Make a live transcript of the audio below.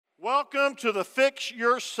Welcome to the Fix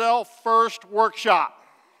Yourself First workshop.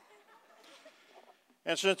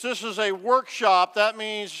 And since this is a workshop, that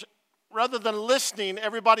means rather than listening,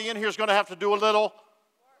 everybody in here is going to have to do a little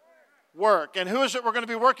work. And who is it we're going to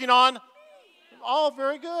be working on? Oh,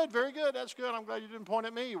 very good, very good. That's good. I'm glad you didn't point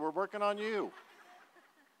at me. We're working on you.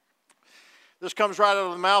 This comes right out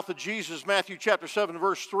of the mouth of Jesus, Matthew chapter 7,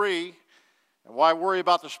 verse 3. And why worry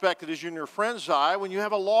about the speck that is in your friend's eye when you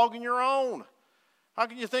have a log in your own? How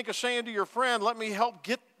can you think of saying to your friend, let me help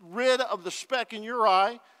get rid of the speck in your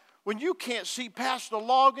eye, when you can't see past the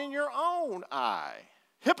log in your own eye?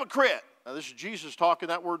 Hypocrite. Now this is Jesus talking.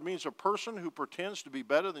 That word means a person who pretends to be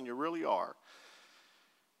better than you really are.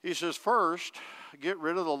 He says, first, get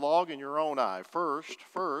rid of the log in your own eye. First,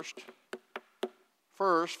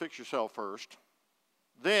 fix yourself first.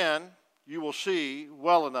 Then you will see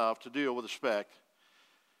well enough to deal with the speck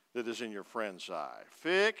that is in your friend's eye.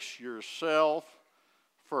 Fix yourself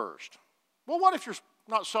first. Well, what if you're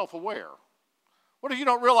not self-aware? What if you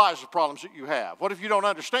don't realize the problems that you have? What if you don't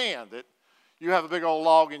understand that you have a big old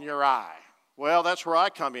log in your eye? Well, that's where I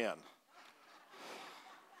come in.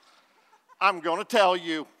 I'm going to tell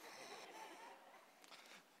you.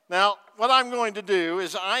 Now, what I'm going to do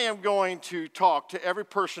is I am going to talk to every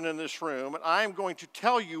person in this room, and I am going to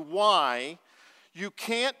tell you why you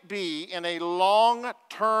can't be in a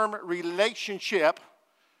long-term relationship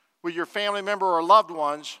with your family member or loved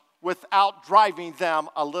ones without driving them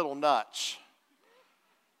a little nuts.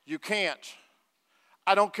 You can't.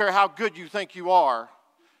 I don't care how good you think you are,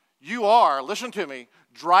 listen to me,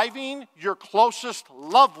 driving your closest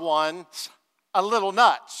loved ones a little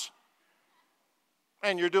nuts.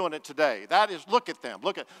 And you're doing it today. That is, look at them.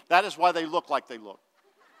 That is why they look like they look.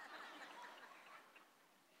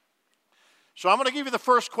 So I'm going to give you the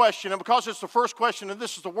first question, and because it's the first question and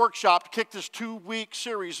this is the workshop to kick this 2-week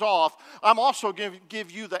series off, I'm also going to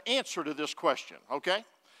give you the answer to this question, okay?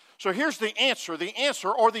 So here's the answer. The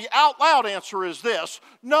answer, or the out loud answer, is this: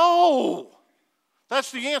 no.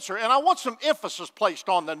 That's the answer, and I want some emphasis placed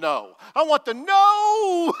on the no. I want the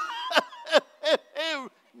no.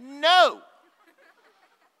 No.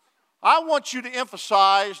 I want you to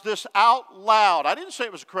emphasize this out loud. I didn't say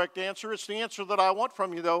it was a correct answer. It's the answer that I want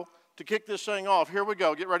from you, though, to kick this thing off. Here we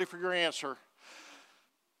go. Get ready for your answer.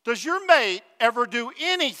 Does your mate ever do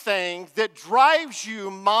anything that drives you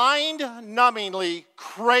mind-numbingly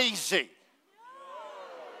crazy?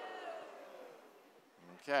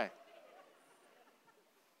 Okay.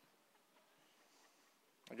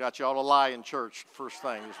 I got you all to lie in church first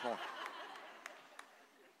thing this morning.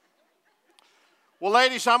 Well,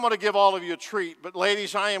 ladies, I'm going to give all of you a treat, but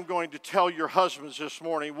ladies, I am going to tell your husbands this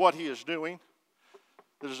morning what he is doing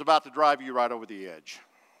that is about to drive you right over the edge.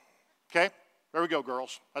 Okay? There we go,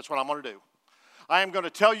 girls. That's what I'm going to do. I am going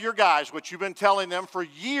to tell your guys what you've been telling them for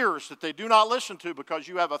years that they do not listen to because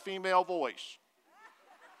you have a female voice.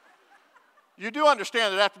 You do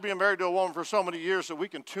understand that after being married to a woman for so many years that we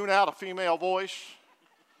can tune out a female voice?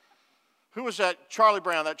 Who was that Charlie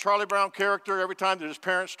Brown? That Charlie Brown character, every time that his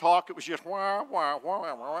parents talk, it was just wah, wah, wah,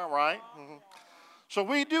 wah, wah, right? Mm-hmm. So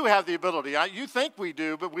we do have the ability. You think we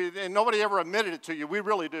do, but and nobody ever admitted it to you. We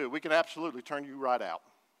really do. We can absolutely turn you right out.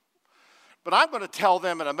 But I'm going to tell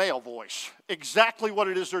them in a male voice exactly what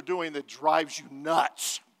it is they're doing that drives you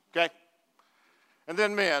nuts, okay? And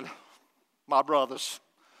then men, my brothers,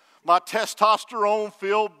 my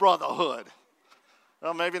testosterone-filled brotherhood.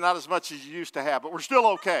 Well, maybe not as much as you used to have, but we're still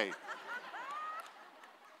okay.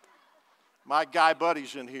 My guy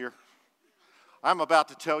buddies in here, I'm about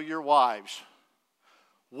to tell your wives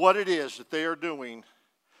what it is that they are doing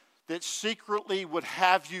that secretly would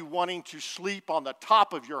have you wanting to sleep on the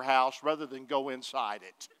top of your house rather than go inside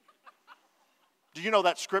it. Do you know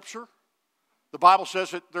that scripture? The Bible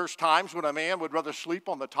says that there's times when a man would rather sleep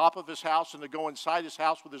on the top of his house than to go inside his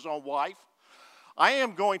house with his own wife. I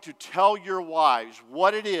am going to tell your wives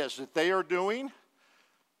what it is that they are doing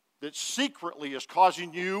that secretly is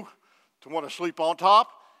causing you to want to sleep on top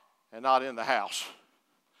and not in the house.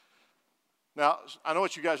 Now, I know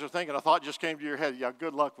what you guys are thinking. I thought it just came to your head. Yeah,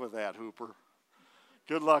 good luck with that, Hooper.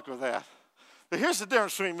 Good luck with that. But here's the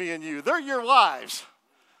difference between me and you. They're your wives.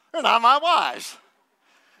 They're not my wives.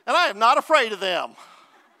 And I am not afraid of them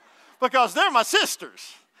because they're my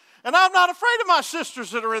sisters. And I'm not afraid of my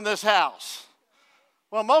sisters that are in this house.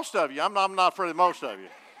 Well, most of you. I'm not afraid of most of you.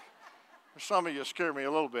 Some of you scare me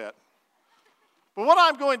a little bit. But what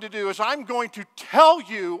I'm going to do is I'm going to tell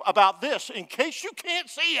you about this. In case you can't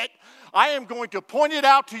see it, I am going to point it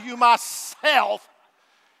out to you myself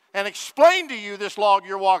and explain to you this log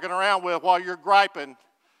you're walking around with while you're griping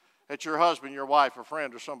at your husband, your wife, a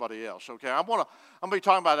friend, or somebody else, okay? I'm going to be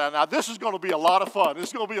talking about that. Now, this is going to be a lot of fun. This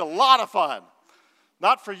is going to be a lot of fun.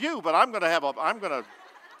 Not for you, but I'm going to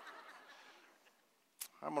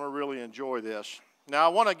really enjoy this. Now, I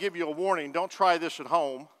want to give you a warning. Don't try this at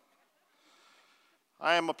home.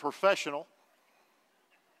 I am a professional,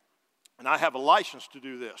 and I have a license to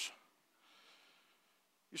do this.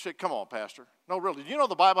 You say, come on, Pastor. No, really. Do you know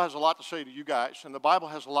the Bible has a lot to say to you guys, and the Bible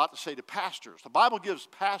has a lot to say to pastors. The Bible gives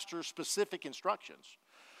pastors specific instructions.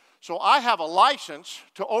 So I have a license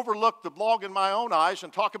to overlook the log in my own eyes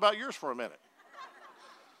and talk about yours for a minute.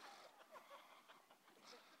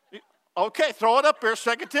 Okay, throw it up there.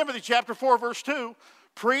 2 Timothy chapter 4, verse 2.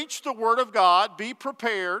 Preach the word of God. Be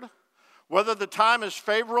prepared, whether the time is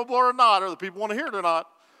favorable or not, or the people want to hear it or not.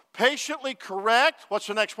 Patiently correct. What's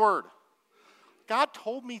the next word? God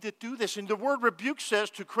told me to do this. And the word rebuke says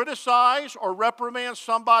to criticize or reprimand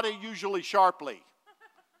somebody, usually sharply.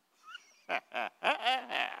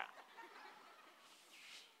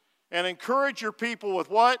 And encourage your people with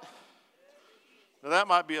what? Now that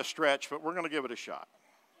might be a stretch, but we're going to give it a shot.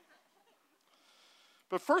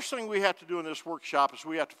 But first thing we have to do in this workshop is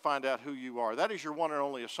we have to find out who you are. That is your one and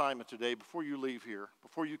only assignment today. Before you leave here,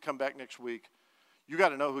 before you come back next week, you got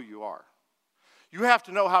to know who you are. You have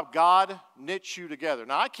to know how God knits you together.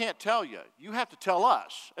 Now, I can't tell you. You have to tell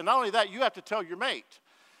us. And not only that, you have to tell your mate.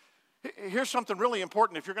 Here's something really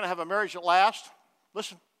important if you're going to have a marriage that lasts.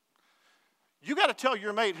 Listen, you got to tell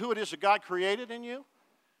your mate who it is that God created in you.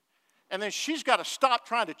 And then she's got to stop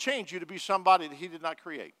trying to change you to be somebody that he did not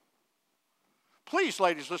create. Please,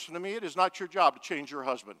 ladies, listen to me. It is not your job to change your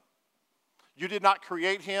husband. You did not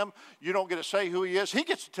create him. You don't get to say who he is. He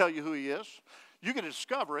gets to tell you who he is. You get to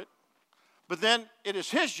discover it. But then it is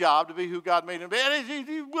his job to be who God made him to be. And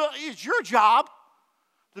it's your job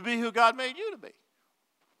to be who God made you to be.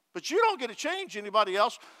 But you don't get to change anybody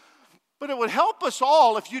else. But it would help us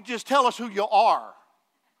all if you just tell us who you are.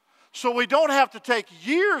 So we don't have to take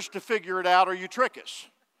years to figure it out or you trick us.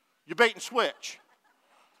 You bait and switch.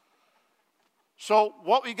 So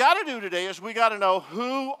what we got to do today is we got to know,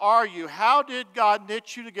 who are you? How did God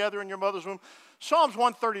knit you together in your mother's womb? Psalms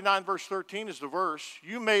 139 verse 13 is the verse.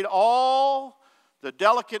 You made all the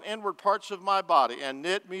delicate inward parts of my body and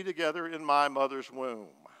knit me together in my mother's womb.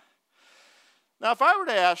 Now, if I were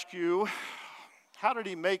to ask you, how did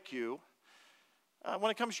he make you when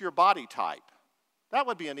it comes to your body type? That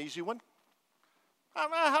would be an easy one.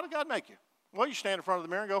 How did God make you? Well, you stand in front of the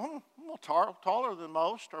mirror and go, I'm a little taller than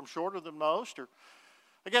most, or I'm shorter than most, or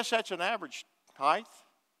I guess that's an average height.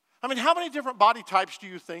 I mean, how many different body types do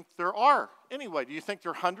you think there are anyway? Do you think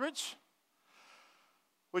there are hundreds?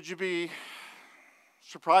 Would you be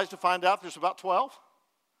surprised to find out there's about 12?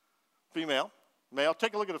 Female, male.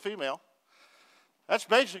 Take a look at a female. That's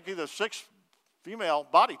basically the 6 female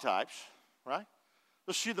body types, right?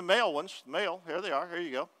 Let's see the male ones. Male, there they are. Here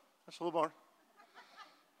you go. That's a little more.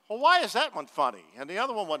 Well, why is that one funny and the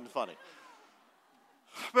other one wasn't funny?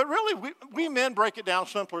 But really, we men break it down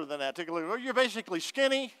simpler than that. Take a look. You're basically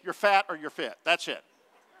skinny, you're fat, or you're fit. That's it.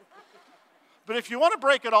 But if you want to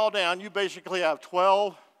break it all down, you basically have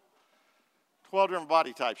 12 different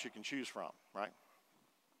body types you can choose from, right?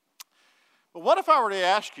 But what if I were to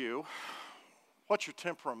ask you, what's your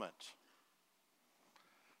temperament?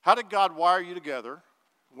 How did God wire you together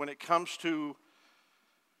when it comes to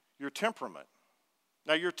your temperament?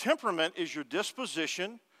 Now, your temperament is your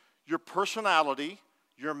disposition, your personality,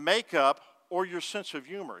 your makeup, or your sense of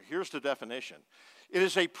humor. Here's the definition. It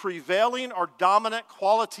is a prevailing or dominant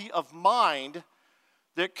quality of mind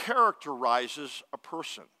that characterizes a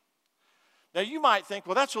person. Now, you might think,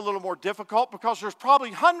 well, that's a little more difficult because there's probably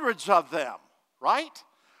hundreds of them, right?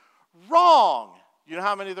 Wrong. You know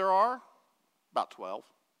how many there are? About 12.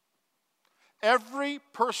 Every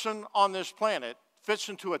person on this planet fits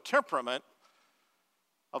into a temperament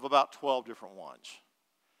of about 12 different ones.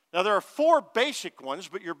 Now, there are 4 basic ones,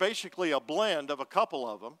 but you're basically a blend of a couple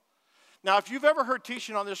of them. Now, if you've ever heard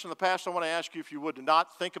teaching on this in the past, I want to ask you, if you would, to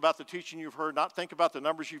not think about the teaching you've heard, not think about the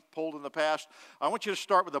numbers you've pulled in the past. I want you to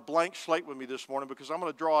start with a blank slate with me this morning, because I'm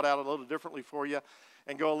going to draw it out a little differently for you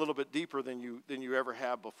and go a little bit deeper than you ever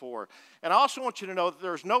have before. And I also want you to know that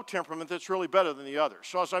there's no temperament that's really better than the other.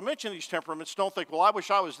 So as I mention these temperaments, don't think, well, I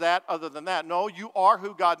wish I was that other than that. No, you are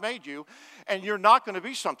who God made you, and you're not going to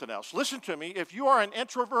be something else. Listen to me. If you are an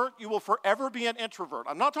introvert, you will forever be an introvert.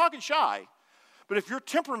 I'm not talking shy. But if your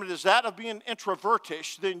temperament is that of being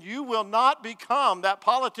introvertish, then you will not become that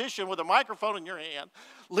politician with a microphone in your hand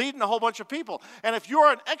leading a whole bunch of people. And if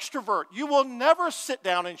you're an extrovert, you will never sit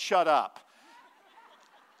down and shut up.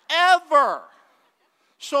 Ever.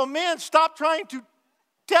 So men, stop trying to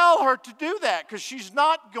tell her to do that because she's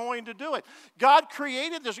not going to do it. God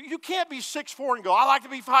created this. You can't be 6'4" and go, I like to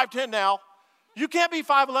be 5'10" now. You can't be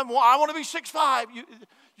 5'11", well, I want to be 6'5".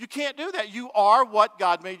 You can't do that. You are what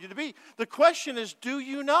God made you to be. The question is, do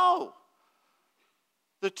you know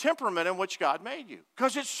the temperament in which God made you?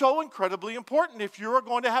 Because it's so incredibly important if you're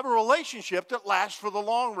going to have a relationship that lasts for the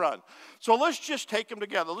long run. So let's just take them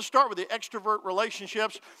together. Let's start with the extrovert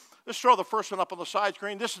relationships. Let's throw the first one up on the side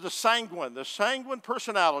screen. This is the sanguine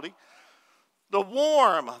personality. The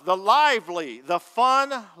warm, the lively, the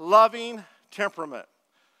fun-loving temperament.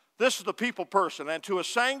 This is the people person. And to a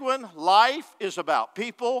sanguine, life is about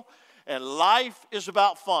people and life is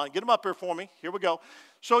about fun. Get them up here for me. Here we go.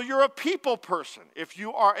 So you're a people person if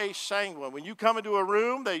you are a sanguine. When you come into a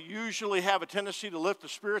room, they usually have a tendency to lift the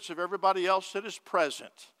spirits of everybody else that is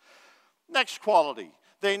present. Next quality,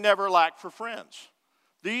 they never lack for friends.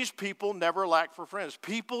 These people never lack for friends.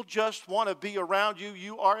 People just want to be around you.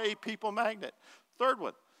 You are a people magnet. Third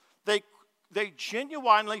one, they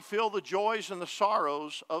genuinely feel the joys and the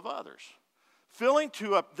sorrows of others. Feeling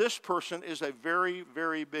to this person is a very,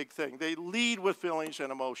 very big thing. They lead with feelings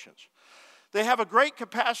and emotions. They have a great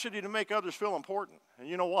capacity to make others feel important. And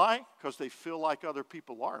you know why? Because they feel like other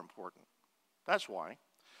people are important. That's why.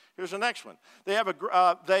 Here's the next one.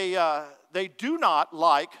 They do not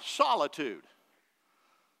like solitude.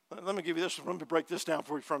 Let me give you this. Let me break this down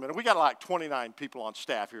for you for a minute. We got like 29 people on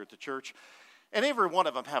staff here at the church. And every one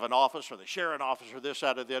of them have an office, or they share an office, or this,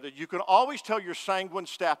 that, or the other. You can always tell your sanguine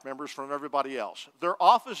staff members from everybody else. Their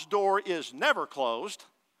office door is never closed.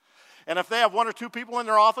 And if they have one or two people in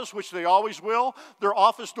their office, which they always will, their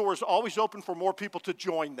office door is always open for more people to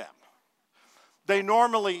join them. They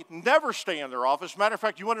normally never stay in their office. Matter of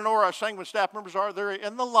fact, you want to know where our sanguine staff members are? They're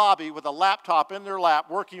in the lobby with a laptop in their lap,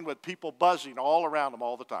 working with people buzzing all around them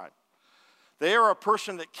all the time. They are a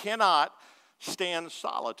person that cannot stand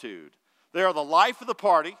solitude. They are the life of the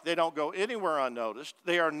party. They don't go anywhere unnoticed.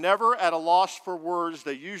 They are never at a loss for words.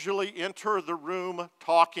 They usually enter the room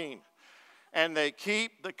talking, and they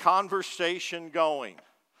keep the conversation going.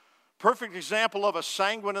 Perfect example of a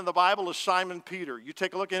sanguine in the Bible is Simon Peter. You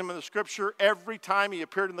take a look at him in the scripture. Every time he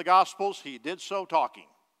appeared in the Gospels, he did so talking.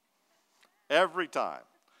 Every time.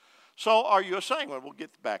 So are you a sanguine? We'll get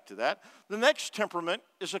back to that. The next temperament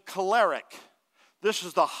is a choleric. This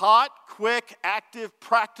is the hot, quick, active,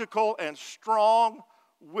 practical, and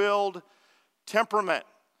strong-willed temperament.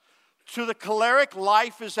 To the choleric,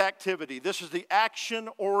 life is activity. This is the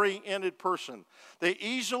action-oriented person. They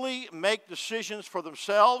easily make decisions for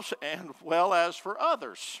themselves and well as for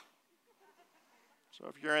others. So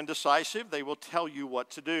if you're indecisive, they will tell you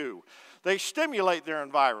what to do. They stimulate their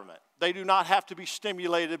environment. They do not have to be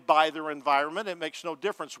stimulated by their environment. It makes no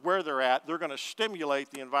difference where they're at. They're going to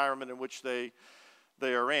stimulate the environment in which they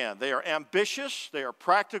are in. They are ambitious, they are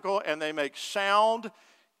practical, and they make sound,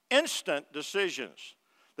 instant decisions.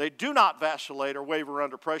 They do not vacillate or waver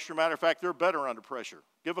under pressure. Matter of fact, they're better under pressure.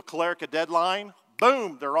 Give a choleric a deadline,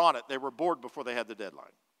 boom, they're on it. They were bored before they had the deadline.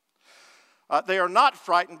 They are not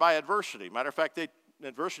frightened by adversity. Matter of fact,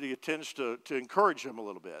 adversity tends to encourage them a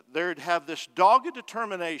little bit. They have this dogged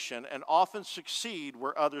determination and often succeed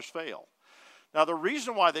where others fail. Now, the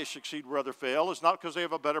reason why they succeed where others fail is not because they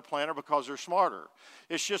have a better plan or because they're smarter.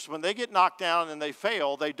 It's just when they get knocked down and they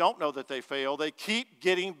fail, they don't know that they fail. They keep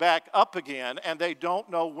getting back up again, and they don't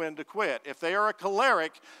know when to quit. If they are a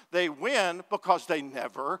choleric, they win because they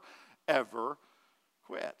never, ever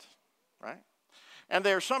quit, right? And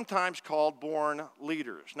they are sometimes called born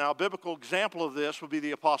leaders. Now, a biblical example of this would be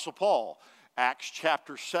the Apostle Paul. Acts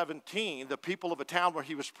chapter 17, the people of a town where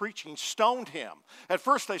he was preaching stoned him. At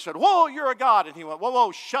first they said, whoa, you're a god. And he went,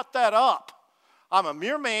 whoa, shut that up. I'm a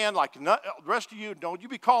mere man like the rest of you. Don't you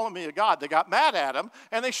be calling me a god. They got mad at him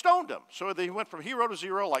and they stoned him. So they went from hero to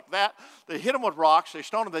zero like that. They hit him with rocks. They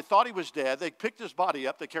stoned him. They thought he was dead. They picked his body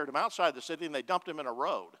up. They carried him outside the city and they dumped him in a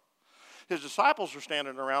road. His disciples were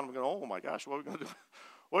standing around him going, oh my gosh, what are we going to do?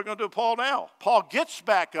 What are we going to do with Paul now? Paul gets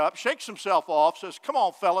back up, shakes himself off, says, come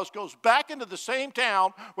on, fellas, goes back into the same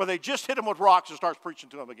town where they just hit him with rocks and starts preaching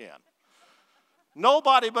to him again.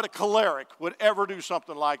 Nobody but a choleric would ever do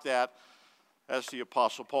something like that as the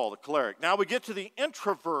Apostle Paul, the choleric. Now we get to the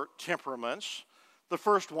introvert temperaments. The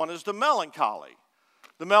first one is the melancholy.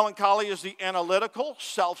 The melancholy is the analytical,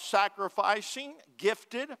 self-sacrificing,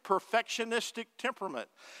 gifted, perfectionistic temperament.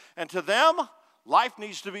 And to them, life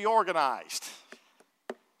needs to be organized.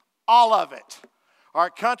 All of it. Our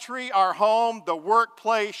country, our home, the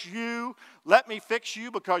workplace, you. Let me fix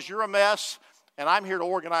you because you're a mess, and I'm here to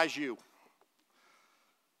organize you.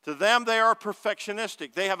 To them, they are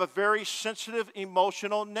perfectionistic. They have a very sensitive,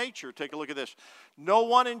 emotional nature. Take a look at this. No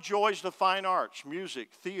one enjoys the fine arts, music,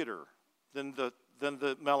 theater, than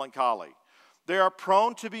the melancholy. They are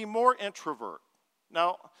prone to be more introvert.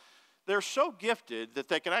 Now, they're so gifted that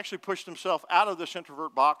they can actually push themselves out of this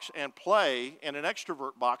introvert box and play in an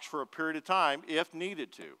extrovert box for a period of time if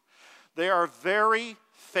needed to. They are very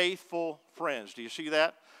faithful friends. Do you see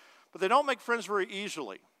that? But they don't make friends very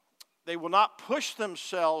easily. They will not push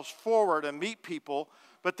themselves forward and meet people,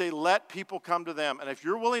 but they let people come to them. And if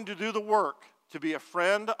you're willing to do the work to be a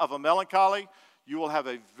friend of a melancholy, you will have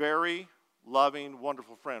a very loving,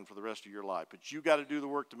 wonderful friend for the rest of your life. But you got to do the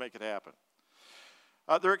work to make it happen.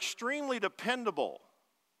 They're extremely dependable.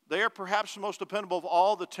 They are perhaps the most dependable of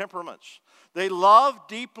all the temperaments. They love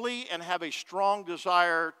deeply and have a strong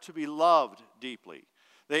desire to be loved deeply.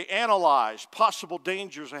 They analyze possible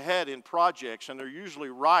dangers ahead in projects, and they're usually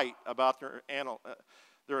right about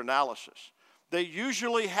their analysis. They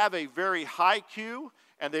usually have a very high IQ,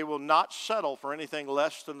 and they will not settle for anything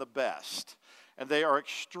less than the best. And they are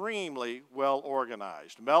extremely well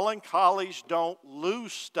organized. Melancholies don't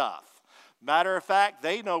lose stuff. Matter of fact,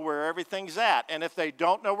 they know where everything's at. And if they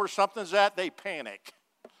don't know where something's at, they panic.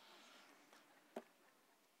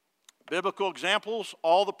 Biblical examples,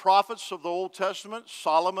 all the prophets of the Old Testament,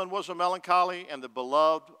 Solomon was a melancholy, and the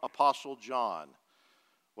beloved Apostle John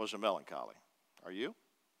was a melancholy. Are you?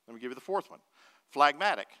 Let me give you the fourth one.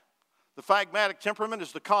 Phlegmatic. The phlegmatic temperament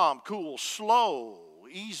is the calm, cool, slow,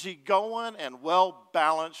 easygoing, and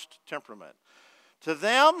well-balanced temperament. To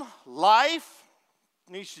them, life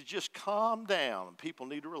needs to just calm down. People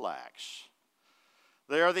need to relax.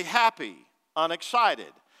 They are the happy,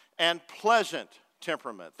 unexcited, and pleasant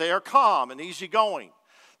temperament. They are calm and easygoing.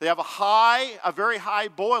 They have a very high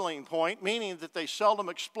boiling point, meaning that they seldom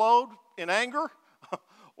explode in anger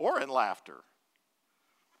or in laughter.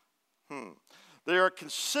 They are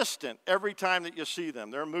consistent every time that you see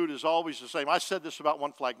them. Their mood is always the same. I said this about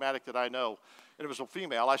one phlegmatic that I know, and it was a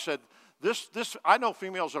female. I said, I know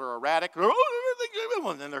females that are erratic,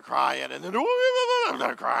 and then they're crying, and then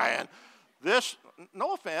they're crying. This,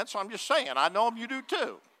 no offense, I'm just saying, I know them, you do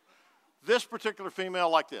too. This particular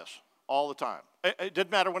female like this all the time. It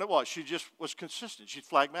didn't matter when it was. She just was consistent. She's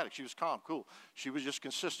phlegmatic. She was calm, cool. She was just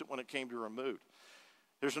consistent when it came to her mood.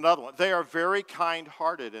 Here's another one. They are very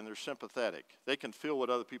kind-hearted and they're sympathetic. They can feel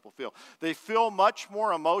what other people feel. They feel much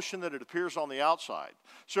more emotion than it appears on the outside.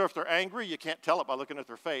 So if they're angry, you can't tell it by looking at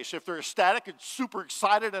their face. If they're ecstatic and super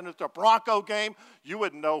excited and it's a Bronco game, you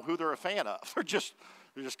wouldn't know who they're a fan of. They're just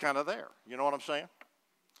kind of there. You know what I'm saying?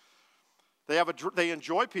 They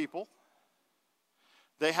enjoy people.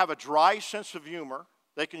 They have a dry sense of humor.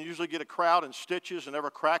 They can usually get a crowd in stitches and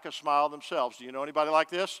never crack a smile themselves. Do you know anybody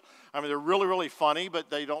like this? I mean, they're really, really funny,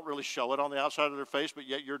 but they don't really show it on the outside of their face, but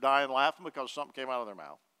yet you're dying laughing because something came out of their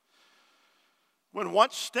mouth. When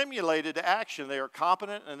once stimulated to action, they are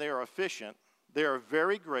competent and they are efficient. They are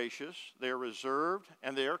very gracious. They are reserved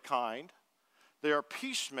and they are kind. They are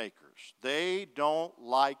peacemakers. They don't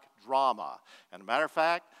like drama. And as a matter of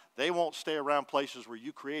fact, they won't stay around places where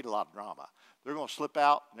you create a lot of drama. They're going to slip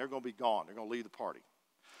out and they're going to be gone. They're going to leave the party.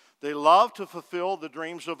 They love to fulfill the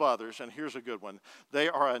dreams of others, and here's a good one. They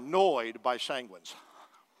are annoyed by sanguines.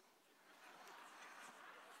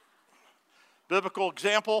 Biblical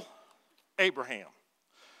example, Abraham.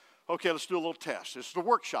 Okay, let's do a little test. This is the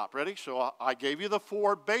workshop. Ready? So I gave you the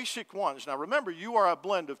 4 basic ones. Now remember, you are a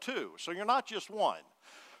blend of 2, so you're not just one.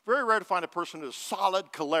 Very rare to find a person who is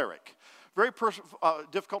solid choleric. Very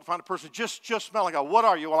difficult to find a person just melancholy. What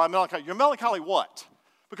are you? Well, I'm melancholy. You're melancholy what?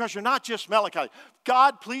 Because you're not just melancholy.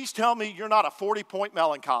 God, please tell me you're not a 40-point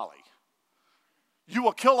melancholy. You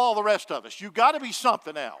will kill all the rest of us. You've got to be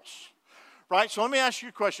something else. Right? So let me ask you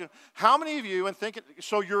a question. How many of you,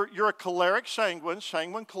 so you're a choleric sanguine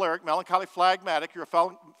choleric, melancholy phlegmatic, you're a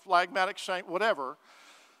phlegmatic whatever.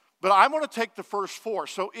 But I'm going to take the first 4.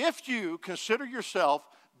 So if you consider yourself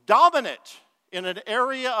dominant in an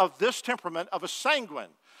area of this temperament of a sanguine,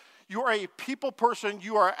 you are a people person,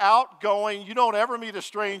 you are outgoing, you don't ever meet a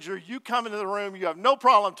stranger, you come into the room, you have no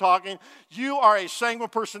problem talking, you are a sanguine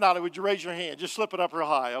personality. Would you raise your hand? Just slip it up real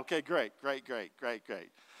high. Okay, great. I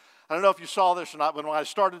don't know if you saw this or not, but when I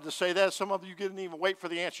started to say that, some of you didn't even wait for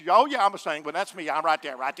the answer. Oh yeah, I'm a sanguine, that's me, I'm right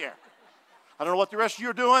there. I don't know what the rest of you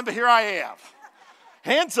are doing, but here I am.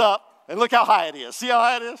 Hands up, and look how high it is. See how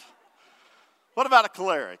high it is? What about a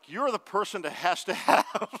choleric? You're the person that has to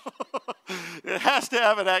have, it has to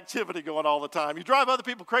have an activity going all the time. You drive other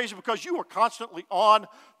people crazy because you are constantly on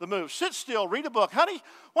the move. Sit still, read a book. Honey,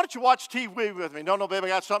 why don't you watch TV with me? No, baby, I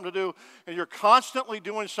got something to do. And you're constantly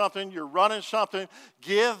doing something. You're running something.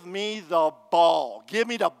 Give me the ball. Give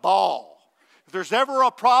me the ball. If there's ever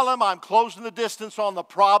a problem, I'm closing the distance on the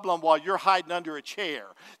problem while you're hiding under a chair.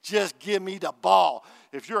 Just give me the ball.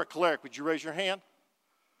 If you're a choleric, would you raise your hand?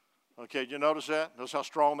 Okay, did you notice that? Notice how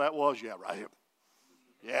strong that was? Yeah, right here.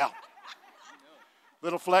 Yeah.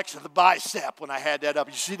 Little flex of the bicep when I had that up.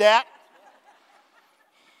 You see that?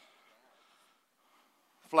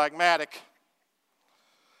 Phlegmatic.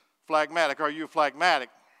 Phlegmatic. Are you phlegmatic?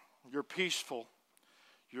 You're peaceful.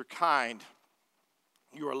 You're kind.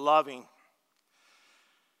 You are loving.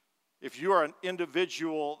 If you are an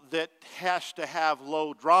individual that has to have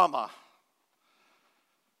low drama,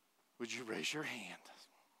 would you raise your hand?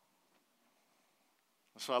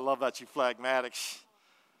 That's what I love about you phlegmatics.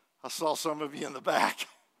 I saw some of you in the back.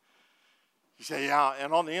 You say, yeah,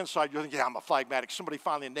 and on the inside you're thinking, yeah, I'm a phlegmatic. Somebody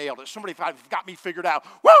finally nailed it. Somebody finally got me figured out.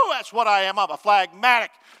 Woo, that's what I am. I'm a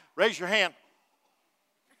phlegmatic. Raise your hand.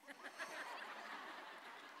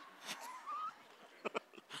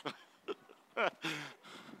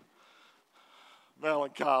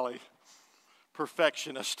 Melancholy.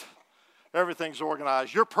 Perfectionist. Everything's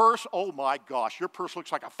organized. Your purse, oh my gosh, your purse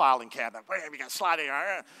looks like a filing cabinet. Wait, you got to slide in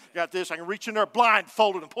there. You got this. I can reach in there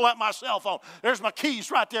blindfolded and pull out my cell phone. There's my keys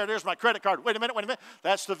right there. There's my credit card. Wait a minute.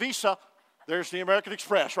 That's the Visa. There's the American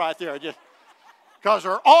Express right there. Because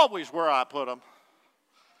they're always where I put them.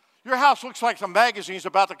 Your house looks like some magazine's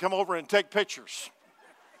about to come over and take pictures.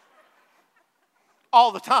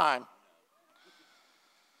 All the time.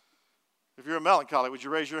 If you're a melancholy, would you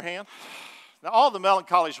raise your hand? Now, all the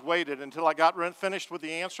melancholies waited until I got finished with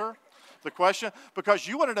the answer, the question, because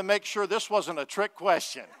you wanted to make sure this wasn't a trick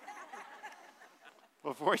question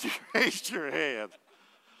before you raised your hand.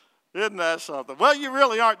 Isn't that something? Well, you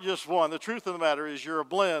really aren't just one. The truth of the matter is you're a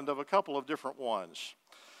blend of a couple of different ones.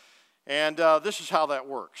 And this is how that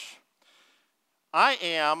works. I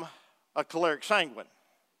am a choleric sanguine.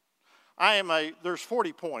 There's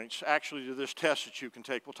 40 points, actually, to this test that you can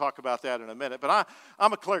take. We'll talk about that in a minute. But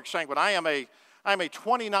I'm a choleric sanguine. I am a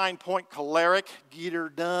 29-point choleric, get her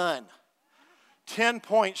done.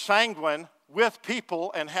 10-point sanguine with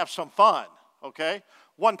people and have some fun, okay?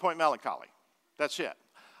 1-point melancholy. That's it.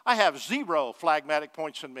 I have 0 phlegmatic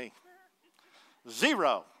points in me.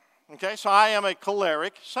 0. Okay, so I am a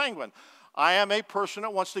choleric sanguine. I am a person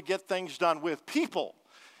that wants to get things done with people.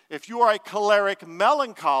 If you are a choleric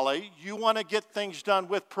melancholy, you want to get things done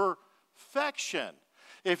with perfection.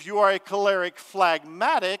 If you are a choleric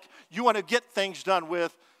phlegmatic, you want to get things done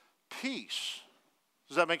with peace.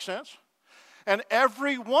 Does that make sense? And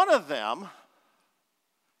every one of them,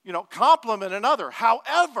 complement another.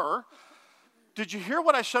 However, did you hear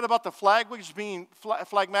what I said about the phlegmatics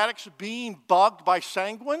being bugged by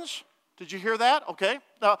sanguines? Did you hear that? Okay.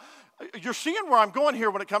 Now, you're seeing where I'm going here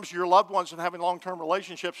when it comes to your loved ones and having long-term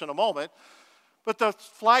relationships in a moment. But the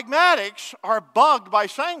phlegmatics are bugged by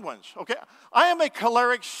sanguines. Okay. I am a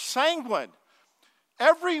choleric sanguine.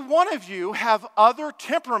 Every one of you have other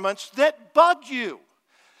temperaments that bug you.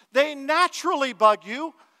 They naturally bug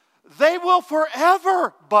you. They will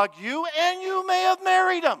forever bug you, and you may have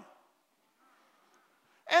married them.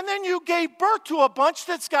 And then you gave birth to a bunch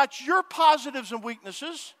that's got your positives and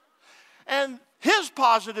weaknesses and his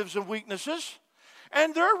positives and weaknesses,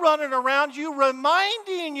 and they're running around you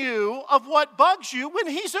reminding you of what bugs you when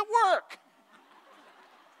he's at work.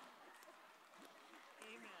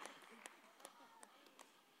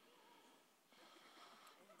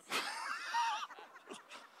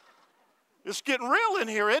 It's getting real in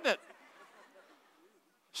here, isn't it?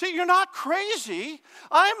 See, you're not crazy.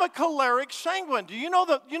 I'm a choleric sanguine. Do you know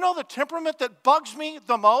the temperament that bugs me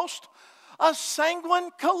the most? A sanguine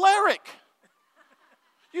choleric.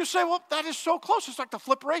 You say, well, that is so close. It's like the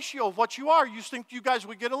flip ratio of what you are. You think you guys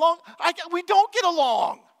would get along? We don't get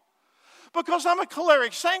along. Because I'm a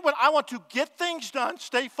choleric sanguine, I want to get things done,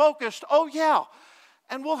 stay focused. Oh, yeah.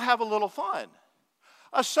 And we'll have a little fun.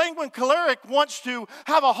 A sanguine choleric wants to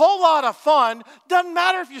have a whole lot of fun. Doesn't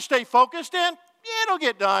matter if you stay focused, and it'll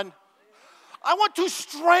get done. I want to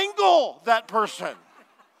strangle that person.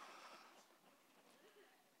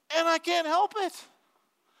 And I can't help it.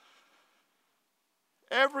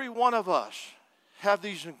 Every one of us have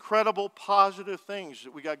these incredible positive things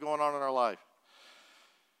that we got going on in our life.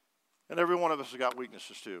 And every one of us has got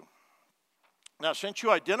weaknesses too. Now, since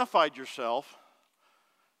you identified yourself,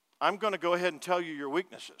 I'm going to go ahead and tell you your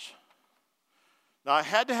weaknesses. Now, I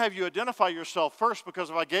had to have you identify yourself first, because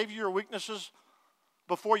if I gave you your weaknesses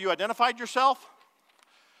before you identified yourself,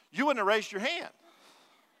 you wouldn't have raised your hand.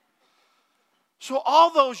 So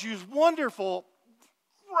all those use wonderful,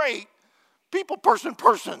 great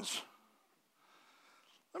persons.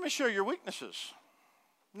 Let me show you your weaknesses.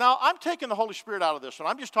 Now, I'm taking the Holy Spirit out of this one.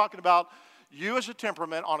 I'm just talking about you as a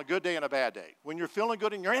temperament on a good day and a bad day. When you're feeling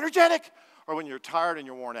good and you're energetic, or when you're tired and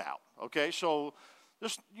you're worn out. Okay, so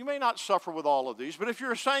you may not suffer with all of these, but if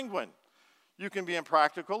you're a sanguine, you can be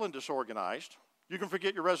impractical and disorganized. You can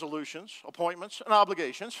forget your resolutions, appointments, and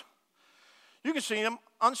obligations. You can see them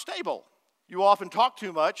unstable. You often talk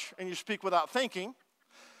too much and you speak without thinking.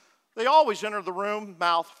 They always enter the room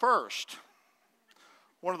mouth first.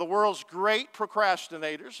 One of the world's great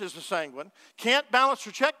procrastinators is the sanguine. Can't balance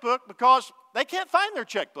their checkbook because they can't find their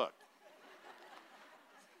checkbook.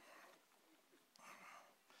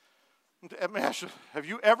 Let me ask you, have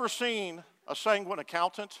you ever seen a sanguine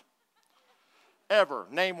accountant? Ever?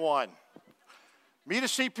 Name one. Meet a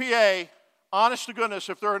CPA. Honest to goodness,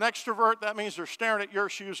 if they're an extrovert, that means they're staring at your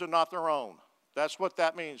shoes and not their own. That's what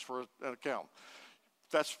that means for an accountant.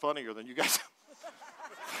 That's funnier than you guys.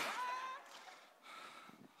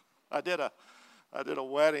 I did a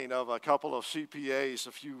wedding of a couple of CPAs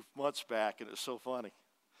a few months back, and it's so funny.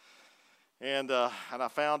 And I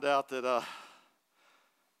found out that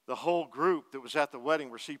the whole group that was at the wedding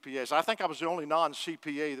were CPAs. I think I was the only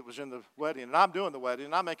non-CPA that was in the wedding, and I'm doing the wedding,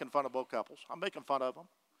 and I'm making fun of both couples. I'm making fun of them.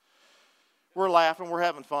 We're laughing, we're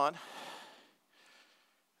having fun.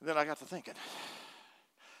 And then I got to thinking,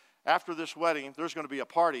 after this wedding, there's going to be a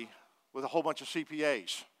party with a whole bunch of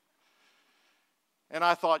CPAs. And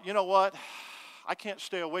I thought, you know what? I can't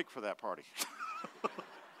stay awake for that party.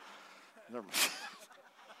 Never mind.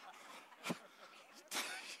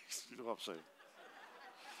 You know what I'm saying?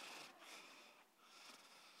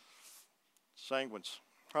 Sanguines.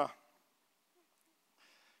 Huh.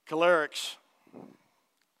 Cholerics.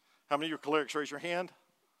 How many of you are cholerics? Raise your hand.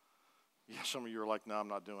 Yeah, some of you are like, no, I'm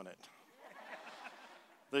not doing it.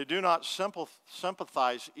 They do not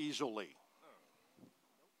sympathize easily.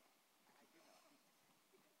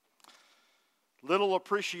 Little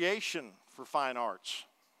appreciation for fine arts.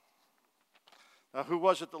 Now, who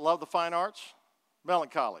was it that loved the fine arts?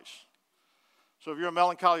 Melancholies. So if you're a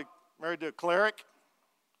melancholy married to a choleric,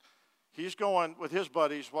 he's going with his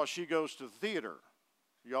buddies while she goes to the theater.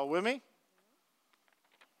 Y'all with me?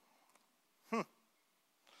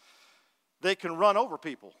 They can run over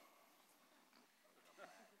people.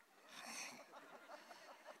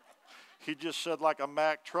 He just said like a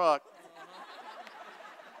Mack truck.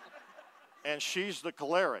 And she's the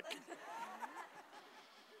choleric.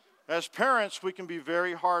 As parents, we can be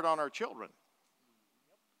very hard on our children.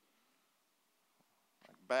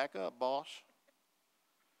 Back up, boss.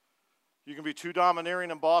 You can be too domineering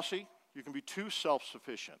and bossy. You can be too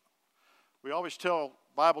self-sufficient. We always tell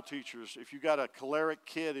Bible teachers, if you got a choleric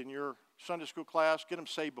kid in your Sunday school class, get them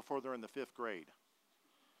saved before they're in the 5th grade.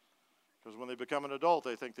 Because when they become an adult,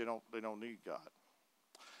 they think they don't need God.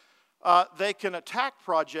 They can attack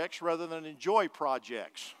projects rather than enjoy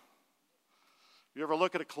projects. You ever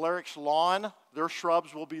look at a choleric's lawn? Their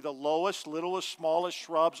shrubs will be the lowest, littlest, smallest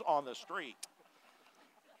shrubs on the street.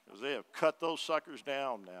 Because they have cut those suckers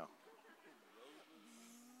down now.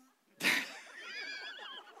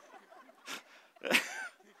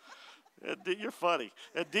 You're funny.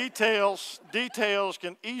 Details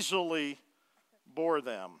can easily bore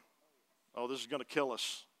them. Oh, this is going to kill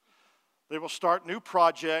us. They will start new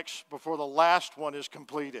projects before the last one is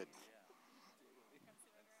completed.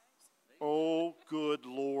 Oh, good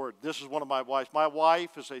Lord. This is one of my wives. My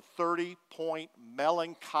wife is a 30-point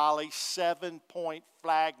melancholy, 7-point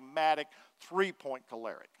phlegmatic, 3-point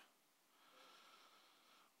choleric.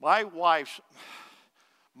 My wife's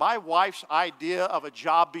idea of a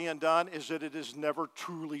job being done is that it is never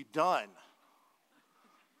truly done.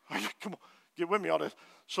 Come on, get with me on this.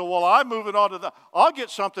 So while I'm moving on to I'll get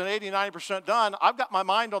something 80, 90% done. I've got my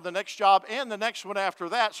mind on the next job and the next one after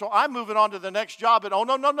that. So I'm moving on to the next job, and oh,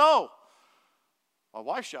 no. My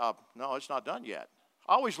wife's job, no, it's not done yet.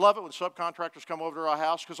 I always love it when subcontractors come over to our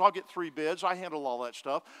house because I'll get 3 bids. I handle all that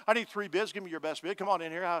stuff. I need 3 bids. Give me your best bid. Come on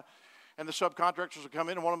in here. And the subcontractors will come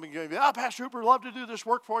in, and one of them will go, Pastor Hooper, love to do this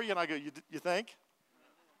work for you. And I go, you think?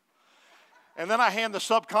 And then I hand the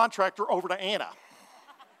subcontractor over to Anna.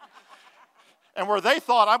 And where they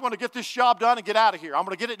thought, I'm going to get this job done and get out of here. I'm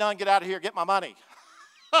going to get it done, get out of here, get my money.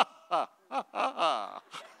 That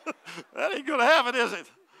ain't going to happen, is it?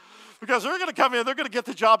 Because they're going to come in, they're going to get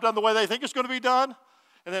the job done the way they think it's going to be done.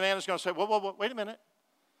 And then Anna's going to say, whoa, wait a minute.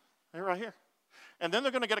 They're right here. And then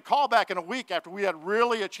they're going to get a call back in a week after we had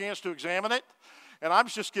really a chance to examine it. And I'm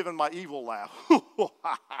just giving my evil laugh.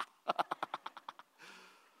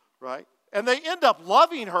 Right? And they end up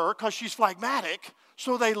loving her because she's phlegmatic,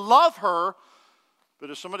 so they love her. But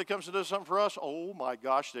if somebody comes to do something for us, oh my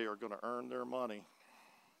gosh, they are going to earn their money.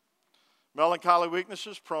 Melancholy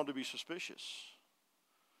weaknesses, prone to be suspicious.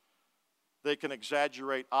 They can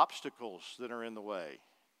exaggerate obstacles that are in the way.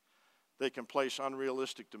 They can place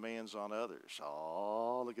unrealistic demands on others.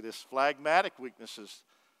 Oh, look at this. Phlegmatic weaknesses.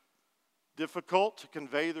 Difficult to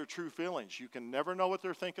convey their true feelings. You can never know what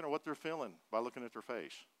they're thinking or what they're feeling by looking at their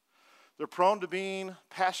face. They're prone to being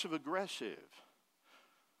passive-aggressive.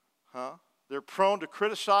 They're prone to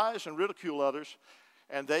criticize and ridicule others,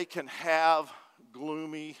 and they can have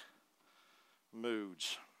gloomy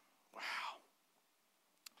moods. Wow.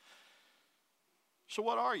 So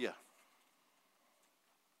what are you?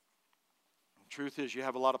 The truth is you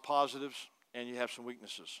have a lot of positives and you have some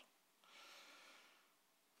weaknesses.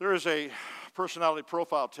 There is a personality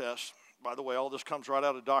profile test. By the way, all this comes right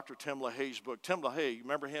out of Dr. Tim LaHaye's book. Tim LaHaye, you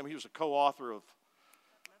remember him? He was a co-author of,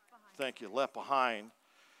 thank you, Left Behind.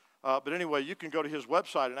 But anyway, you can go to his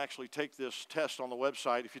website and actually take this test on the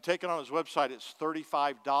website. If you take it on his website, it's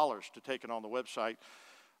 $35 to take it on the website.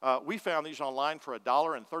 We found these online for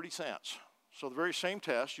 $1.30. So the very same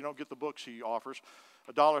test, you don't get the books he offers,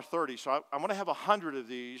 $1.30. So I'm going to have 100 of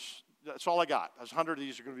these. That's all I got. 100 of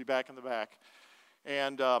these are going to be back in the back.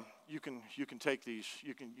 And you can take these.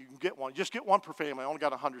 You can get one. Just get one per family. I only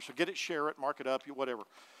got 100. So get it, share it, mark it up, whatever.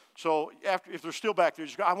 So if they're still back there,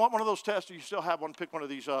 just go, I want one of those tests. You still have one. Pick one of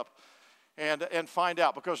these up, and find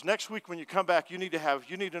out. Because next week when you come back, you need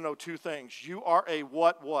to know two things. You are a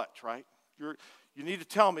what, right? You need to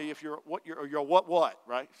tell me if you're what,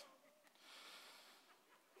 right?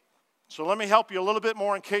 So let me help you a little bit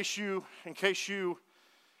more in case you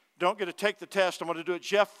don't get to take the test. I'm going to do it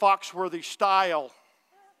Jeff Foxworthy style.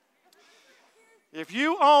 If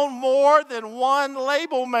you own more than one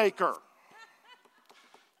label maker,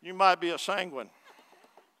 you might be a sanguine.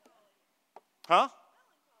 Huh?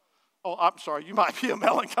 Oh, I'm sorry. You might be a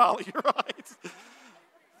melancholy. You're right.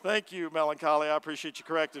 Thank you, melancholy. I appreciate you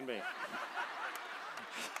correcting me.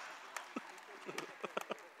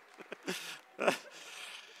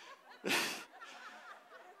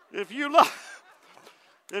 If you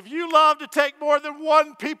love to take more than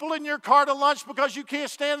one people in your car to lunch because you can't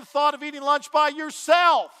stand the thought of eating lunch by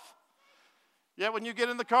yourself, yet when you get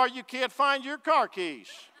in the car, you can't find your car keys,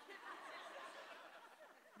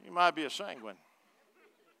 you might be a sanguine.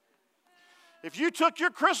 If you took your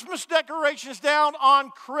Christmas decorations down on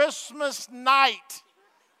Christmas night,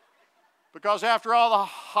 because after all the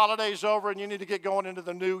holidays over and you need to get going into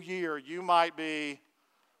the new year, you might be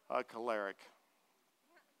a choleric.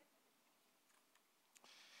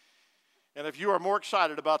 And if you are more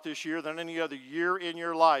excited about this year than any other year in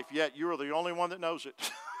your life, yet you are the only one that knows it.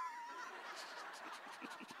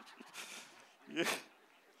 You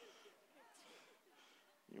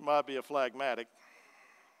might be a phlegmatic.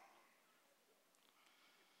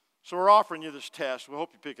 So we're offering you this test. We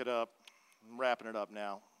hope you pick it up. I'm wrapping it up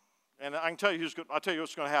now. And I can tell you I'll tell you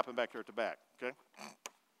what's going to happen back there at the back, okay?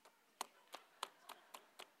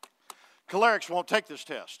 Cholerics won't take this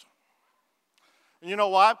test. And you know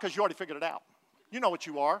why? Because you already figured it out. You know what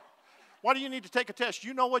you are. Why do you need to take a test?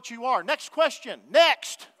 You know what you are. Next question.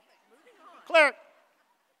 Next. Choleric.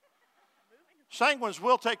 Sanguines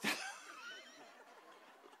will take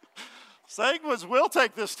Sanguines will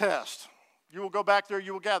take this test. You will go back there.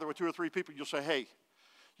 You will gather with 2 or 3 people. You'll say, hey,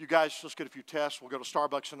 you guys, let's get a few tests. We'll go to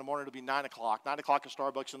Starbucks in the morning. It'll be 9 o'clock. 9 o'clock at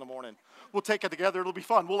Starbucks in the morning. We'll take it together. It'll be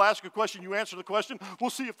fun. We'll ask a question. You answer the question.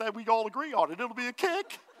 We'll see if we all agree on it. It'll be a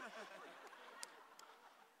kick.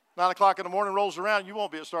 9 o'clock in the morning rolls around. You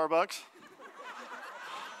won't be at Starbucks.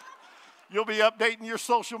 You'll be updating your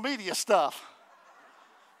social media stuff.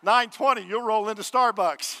 9:20, you'll roll into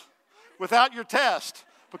Starbucks without your test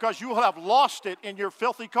because you will have lost it in your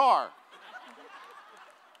filthy car.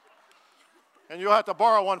 And you'll have to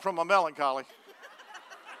borrow one from a melancholy.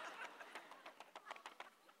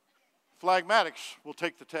 Phlegmatics will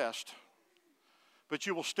take the test. But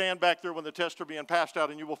you will stand back there when the tests are being passed out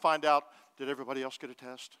and you will find out, did everybody else get a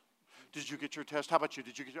test? Did you get your test? How about you?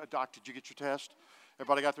 Did you get your test?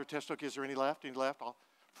 Everybody got their test? Okay, is there any left? Any left?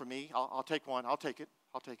 For me, I'll take one. I'll take it.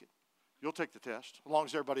 You'll take the test as long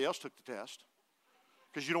as everybody else took the test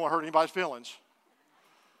because you don't want to hurt anybody's feelings.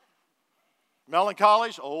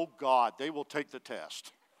 Melancholies, oh God, they will take the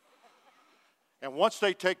test. And once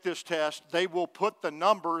they take this test, they will put the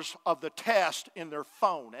numbers of the test in their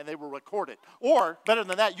phone and they will record it. Or, better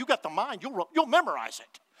than that, you got the mind, you'll memorize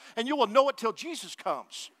it. And you will know it till Jesus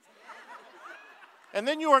comes. And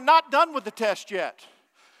then you are not done with the test yet.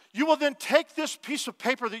 You will then take this piece of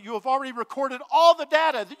paper that you have already recorded all the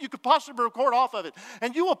data that you could possibly record off of it,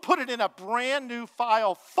 and you will put it in a brand new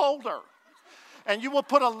file folder. And you will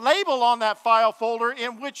put a label on that file folder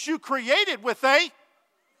in which you created with a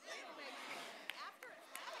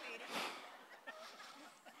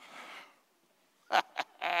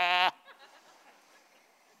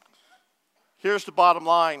Here's the bottom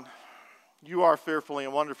line. You are fearfully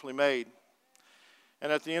and wonderfully made.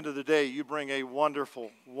 And at the end of the day, you bring a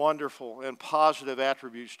wonderful, wonderful, and positive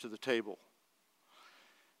attributes to the table.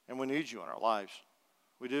 And we need you in our lives.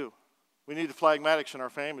 We do. We need the phlegmatics in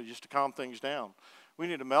our family just to calm things down. We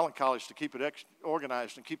need the melancholies to keep it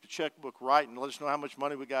organized and keep the checkbook right and let us know how much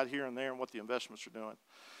money we got here and there and what the investments are doing.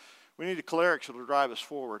 We need the cholerics that will drive us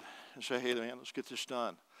forward and say, hey, man, let's get this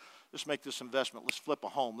done. Let's make this investment. Let's flip a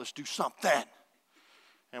home. Let's do something.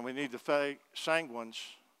 And we need the sanguines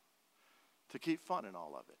to keep fun in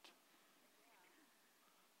all of it.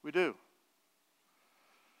 We do.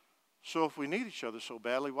 So if we need each other so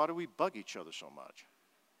badly, why do we bug each other so much?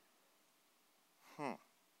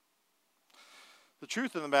 The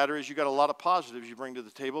truth of the matter is you got a lot of positives you bring to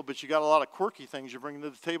the table, but you got a lot of quirky things you bring to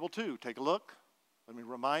the table too. Take a look. Let me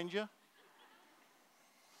remind you.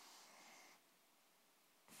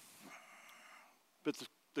 But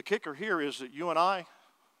the kicker here is that you and I,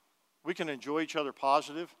 we can enjoy each other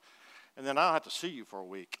positive, and then I don't have to see you for a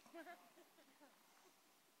week.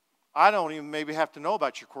 I don't even maybe have to know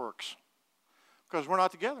about your quirks because we're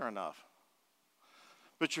not together enough.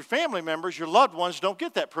 But your family members, your loved ones, don't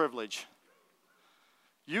get that privilege.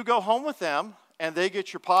 You go home with them, and they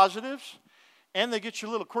get your positives, and they get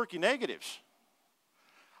your little quirky negatives.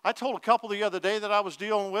 I told a couple the other day that I was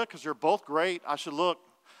dealing with, because they're both great, I said, look,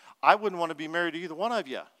 I wouldn't want to be married to either one of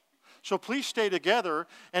you. So please stay together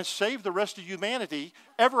and save the rest of humanity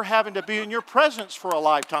ever having to be in your presence for a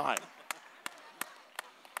lifetime.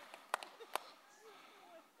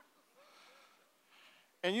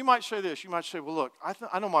 And you might say this. You might say, well, look,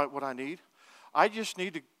 I know what I need. I just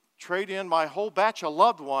need to trade in my whole batch of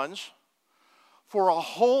loved ones for a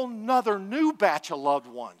whole nother new batch of loved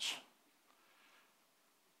ones.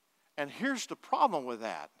 And here's the problem with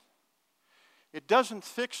that. It doesn't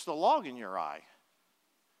fix the log in your eye.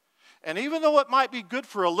 And even though it might be good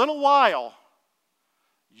for a little while,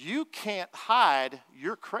 you can't hide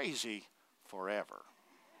you're crazy forever.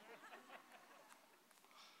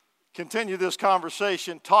 Continue this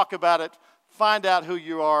conversation, talk about it, find out who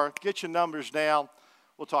you are, get your numbers down.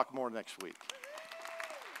 We'll talk more next week.